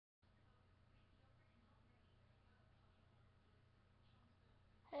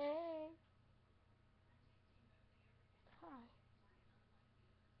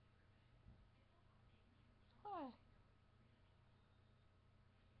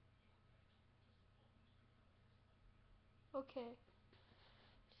Okay,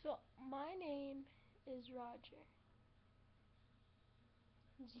 so my name is Roger.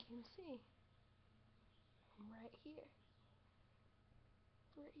 As you can see, I'm right here.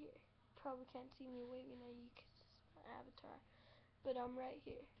 Right here. Probably can't see me waving at you because it's my avatar, but I'm right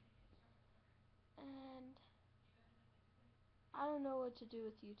here. And I don't know what to do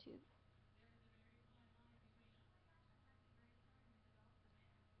with YouTube.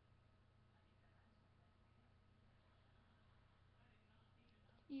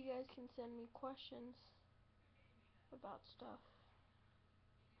 You guys can send me questions about stuff,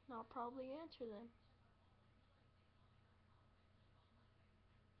 and I'll probably answer them.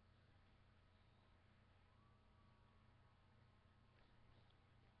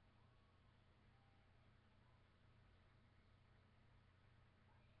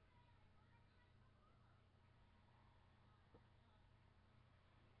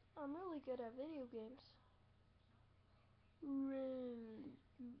 I'm really good at video games. Really good.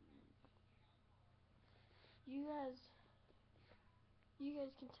 You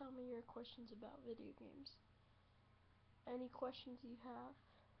guys can tell me your questions about video games. Any questions you have,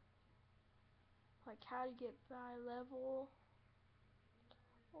 like how to get by level,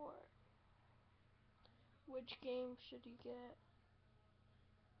 or which game should you get,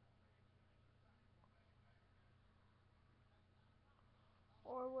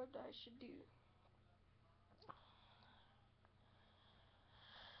 or what I should do.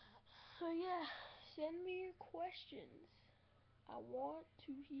 So yeah, send me your questions. I want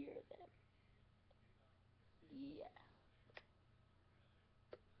to hear them. Yeah.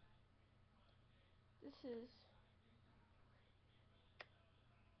 This is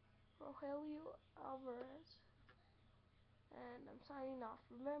Rogelio Alvarez, and I'm signing off.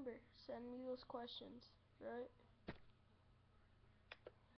 Remember, send me those questions, right?